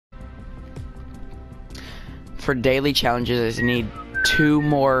for daily challenges, I need 2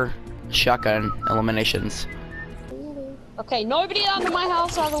 more shotgun eliminations. Okay, nobody under my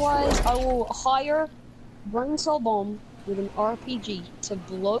house, otherwise I will hire Brain Cell Bomb with an RPG to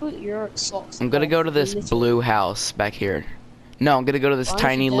blow your socks. I'm gonna go to this blue house back here. No, I'm gonna go to this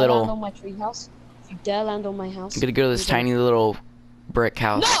tiny little... land on my tree house. If you dare land on my house... I'm gonna go to this tiny little brick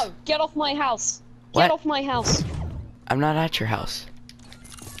house. No! Get off my house! What? Get off my house! I'm not at your house.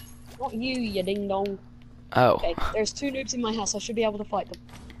 Not you ding dong. Oh. Okay, there's 2 noobs in my house, I should be able to fight them.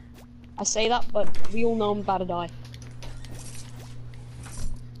 I say that, but we all know I'm about to die.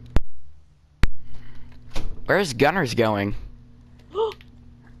 Where's Gunners going?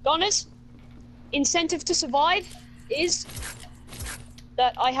 Gunners, incentive to survive is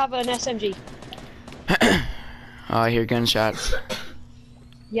that I have an SMG. Oh, I hear gunshots.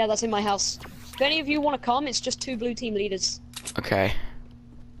 Yeah, that's in my house. If any of you want to come, it's just 2 blue team leaders. Okay.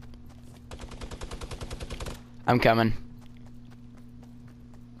 I'm coming.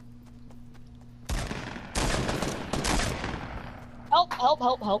 Help, help,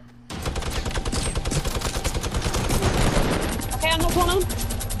 help, help. Okay, I'm not one of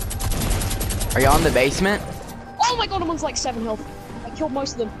them. Are you on the basement? Oh my god, I'm on like 7 health. I killed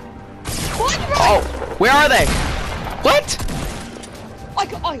most of them. What? Oh, where are they? What? Oh my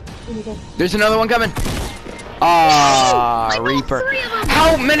god. There's another one coming. Ah, Reaper.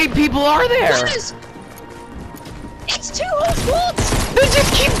 How many people are there? Gunners! It's 2 whole squads! They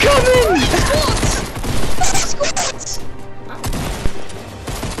just keep coming! 3 squads! 4 squads!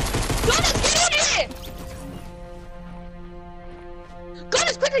 Gunners, get out of here!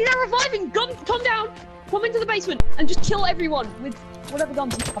 Gunners, quickly, they're reviving! Come down! Come into the basement and just kill everyone with whatever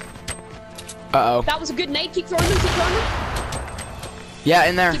guns you have. Uh-oh. That was a good nade. Keep throwing them, keep throwing them. Yeah,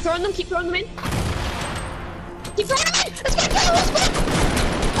 in there. Keep throwing them in. Keep throwing them in! Let's go!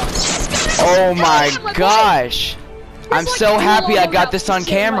 Let's go! Oh my gosh! I'm so happy I got this on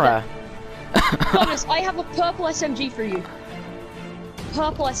camera. Gunners, I have a purple SMG for you.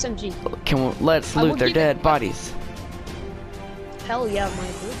 Purple SMG. Let's loot their dead bodies. Hell yeah,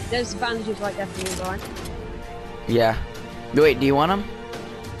 Michael. There's bandages right there for you, Brian. Yeah. Wait, do you want them?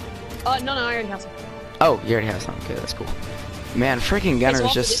 No, I already have some. Oh, you already have some. Okay, that's cool. Man, freaking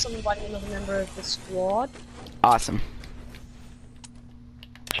Gunners just... I'm inviting another member of the squad. Awesome.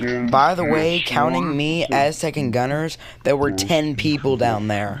 By the way, counting me as second Gunners, there were 10 people down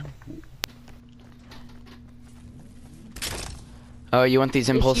there. Oh, you want these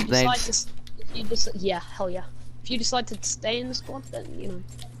impulse nades? Yeah, hell yeah. If you decide to stay in the squad, then, you know.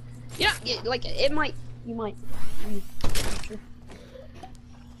 Yeah, like, you might.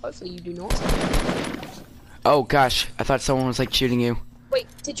 Hopefully you do not. Oh gosh, I thought someone was like shooting you. Wait,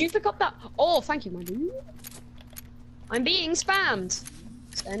 did you pick up that? Oh, thank you, my dude. I'm being spammed.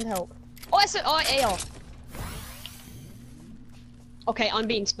 Send help. Oh, I said AR. Okay, I'm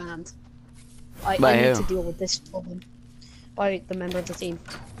being spammed. I need to deal with this problem. By the member of the team.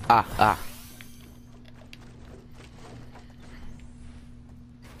 Ah.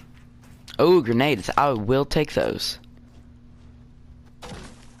 Oh, grenades. I will take those.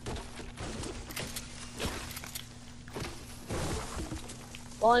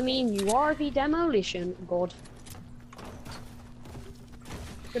 Well, I mean, you are the demolition god.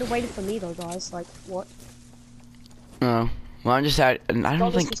 Could have waited for me though, guys. Like, what? Oh, well, I'm just out. I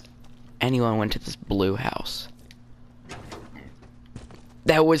don't think anyone went to this blue house.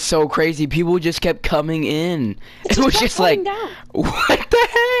 That was so crazy. People just kept coming in. It was just like, what the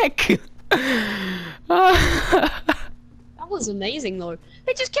heck? That was amazing though.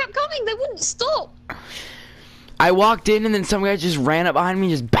 They just kept coming. They wouldn't stop. I walked in and then some guy just ran up behind me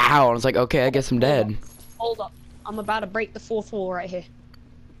and just bowed. I was like, okay, I guess I'm dead. Hold up. I'm about to break the 4th wall right here.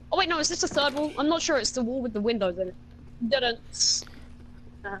 Oh wait, no, is this the 3rd wall? I'm not sure. It's the wall with the windows in it. Didn't.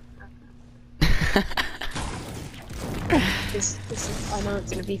 This is, I know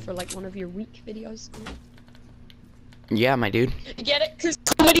it's gonna be for like one of your weak videos. Yeah, my dude. You get it? Cause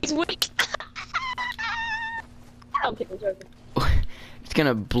somebody's weak. I'm kidding, joking. It's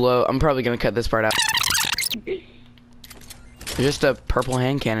gonna blow. I'm probably gonna cut this part out. There's just a purple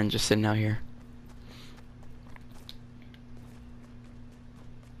hand cannon just sitting out here.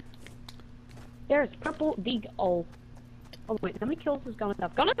 There's purple dig. Oh wait, how many kills has Gunner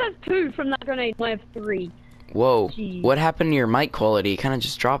have? Gunner has 2 from that grenade. I have 3. Whoa! Jeez. What happened to your mic quality? Kind of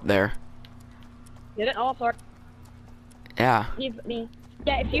just dropped there. Did it? Oh, sorry. Yeah.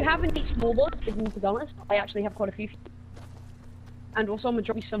 Yeah, if you have any small bullets, give them to Gunners. I actually have quite a few. And also, I'm gonna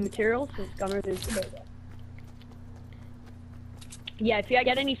drop you some materials since Gunners is the best. Yeah, if you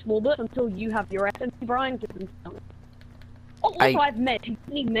get any small bullets until you have your SMG, Brian, give them to Gunners. Oh, also I have meds. If you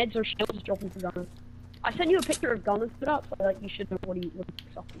need meds or shields, drop them to Gunners. I sent you a picture of Gunner's put up, so like you should know what he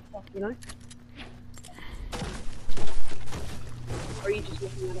picks up and stuff, you know? Or are you just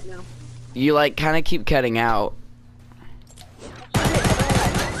looking at it now? You like kind of keep cutting out.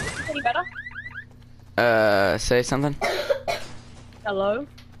 Any better? Say something. Hello?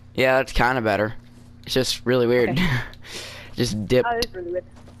 Yeah, that's kind of better. It's just really weird. Okay. Just dip. That is really weird.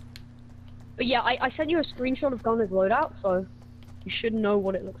 But yeah, I sent you a screenshot of Gunner's loadout, so you should know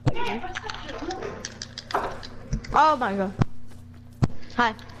what it looks like. You know? Oh my god.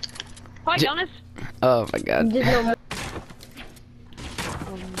 Hi. Hi, Gunner. Oh my god.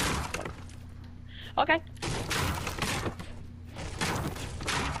 Okay.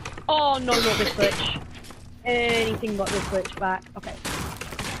 Oh no, not this glitch. Anything but this glitch back. Okay.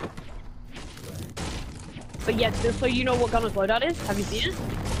 But yeah, just so you know what Gunner's loadout is, have you seen it?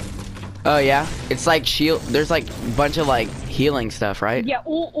 Oh yeah, it's like shield. There's like a bunch of like healing stuff, right? Yeah,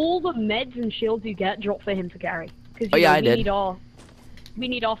 all the meds and shields you get drop for him to carry. Because yeah, I we did.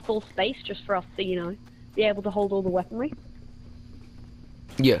 need our full space just for us to, you know, be able to hold all the weaponry.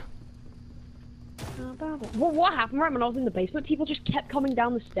 Yeah. Well, what happened right when I was in the basement? People just kept coming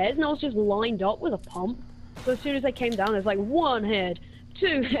down the stairs, and I was just lined up with a pump. So as soon as they came down, there's like one head,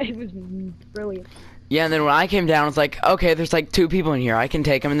 two. It was brilliant. Yeah, and then when I came down, it's like, okay, there's like 2 people in here. I can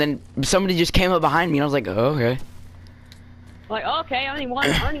take them. And then somebody just came up behind me, and I was like, oh, okay. Like, okay, only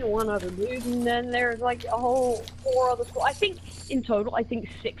one other dude, and then there's like a whole 4 other squads. I think in total,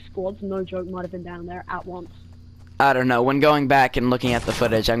 6 squads, no joke, might have been down there at once. I don't know. When going back and looking at the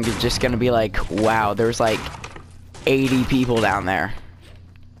footage, I'm just gonna be like, wow, there's like 80 people down there.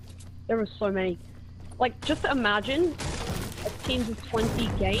 There were so many. Like, just imagine a team of 20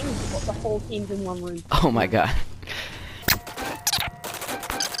 games, but the whole team's in one room. Oh my god.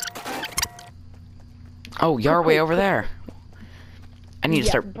 Oh, you're way over there. I need to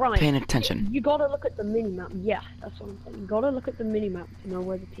start Brian, paying attention. You gotta look at the mini-map. Yeah, that's what I'm saying. You gotta look at the mini-map to know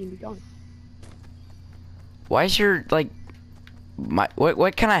where the team is going. Why is your, like,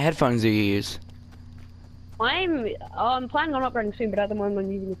 what kind of headphones do you use? I'm planning on upgrading soon, but at the moment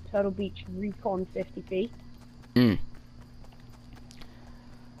I'm using a Turtle Beach Recon 50p. Well,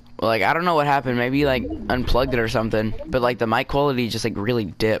 like, I don't know what happened. Maybe, like, unplugged it or something. But, like, the mic quality just, like, really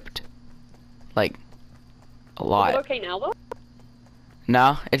dipped. Like, a lot. Is it okay now, though?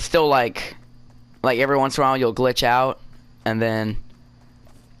 No, it's still, like, every once in a while you'll glitch out. And then,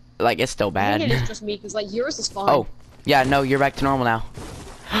 like, it's still bad. I think it is just me, because, like, yours is fine. Oh, yeah, no, you're back to normal now.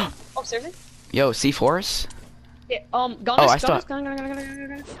 Oh, seriously? Yo, C4s? Yeah, Gunner,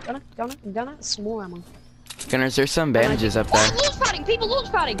 Gunner, small ammo. Gunners, there's some bandages up there. Oh, launch padding! People launch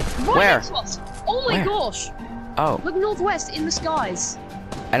padding! Right Where? next to us! Oh my Where? gosh! Oh, Look northwest in the skies.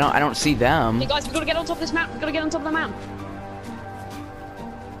 I don't see them. Hey guys, we gotta get on top of this mountain. We gotta get on top of the mountain.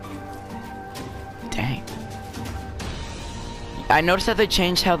 Dang. I noticed that they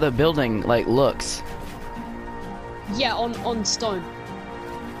changed how the building, like, looks. Yeah, on stone.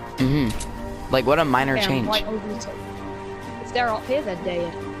 Like, what a minor Okay, change. right over the top. If they're up here, they're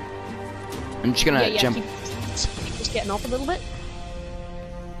dead. I'm just gonna jump. Keep just getting up a little bit.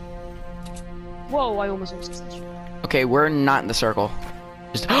 Whoa, I almost lost this. Okay, we're not in the circle.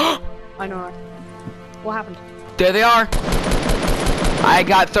 Just I know, right? What happened? there they are. I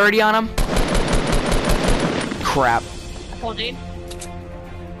got 30 on them. Crap. I can't aim.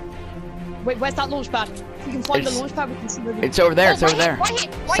 Wait, where's that launch pad? If we can find the launch pad, we can see where It's over there. Oh, It's over there. Right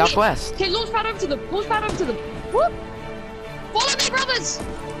here, right Southwest. Here. Okay, launch pad over to them. Launch pad over to them. Whoop! Follow me, brothers!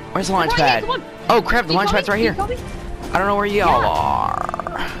 Where's the launch Right pad? here, come on. Oh crap! The You launch coming? pad's right You here. coming? I don't know where y'all Yeah.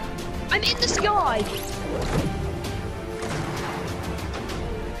 are. I'm in the sky.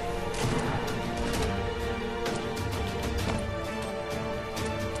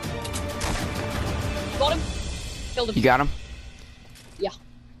 Got him. Killed him. You got him? Yeah.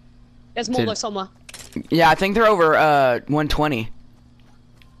 There's more Did- though somewhere. Yeah, I think they're over 120.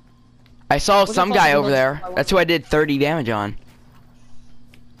 I saw Was it some close to guy the over launch there. pad? That's who I did 30 damage on.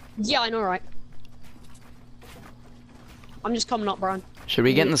 Yeah, I know, right? I'm just coming up, Brian. Should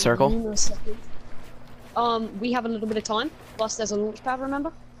we get in the circle? We have a little bit of time. Plus, there's a launch pad,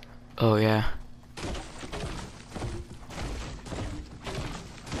 remember? Oh yeah.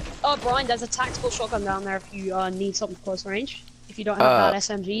 Oh, Brian, there's a tactical shotgun down there if you need something close range. If you don't have that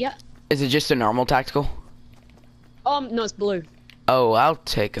SMG yet. Is it just a normal tactical? No, it's blue. Oh, I'll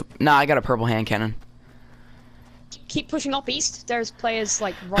take a. Nah, I got a purple hand cannon. Keep pushing up east. There's players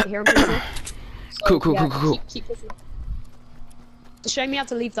like right here. I'm pretty sure. So, Cool. Keep pushing up. It's a shame you had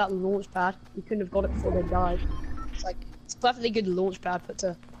to leave that launch pad. You couldn't have got it before they died. It's like it's a perfectly good launch pad, but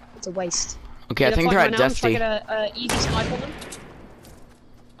it's a waste. Okay, I think they're at Try to Dusty. get a easy snipe on them.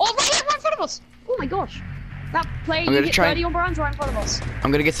 Oh, right in front of of us. Oh my gosh. That player I'm you gonna hit try 30 on Brian's right in front of us.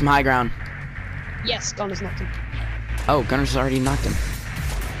 I'm gonna get some high ground. Yes, Gunner's knocked him. Oh, Gunner's already knocked him.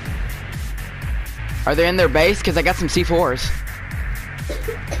 Are they in their base? Because I got some C4s.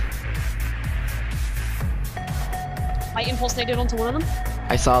 I impulse naded onto one of them.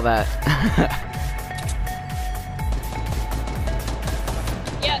 I saw that.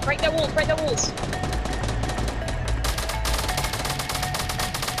 Yeah, break their walls, break their walls.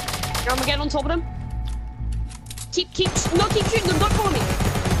 Now I'm gonna get on top of them. Keep shooting them, don't follow me.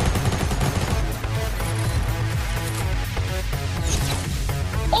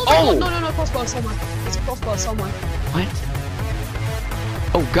 Oh my god, no, crossbow somewhere. There's a crossbow somewhere. What?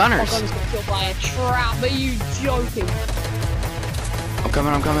 Oh, Gunners. Oh, Gunner's got killed by a trap, are you joking? I'm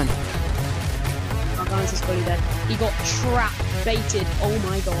coming. Oh, Gunners is fully dead. He got trap baited, oh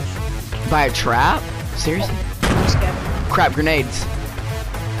my gosh. By a trap? Seriously? Oh, I'm scared. Crap, grenades.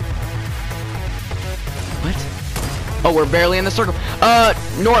 What? Oh, we're barely in the circle.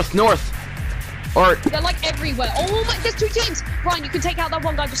 North. Or... They're like everywhere. Oh my, there's 2 teams! Brian, you can take out that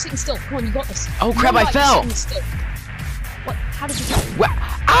one guy just sitting still. Come on, you got this. Oh crap, One I guy fell! just sitting still. What? How did you do?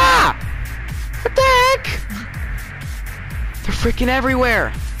 Ah! What the heck? They're freaking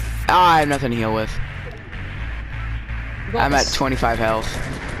everywhere. Ah, I have nothing to heal with. I'm at 25 health.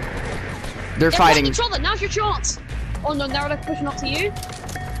 They're fighting. Each other. Now's your chance. Oh no, now they're pushing up to you.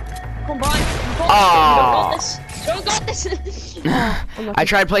 Come on, Brian. You got this. You don't got this. I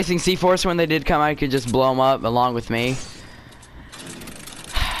tried placing C4 so when they did come I could just blow them up along with me.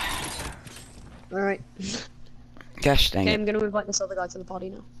 Alright. Gosh dang Okay, it. I'm gonna invite this other guy to the party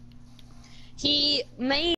now. He may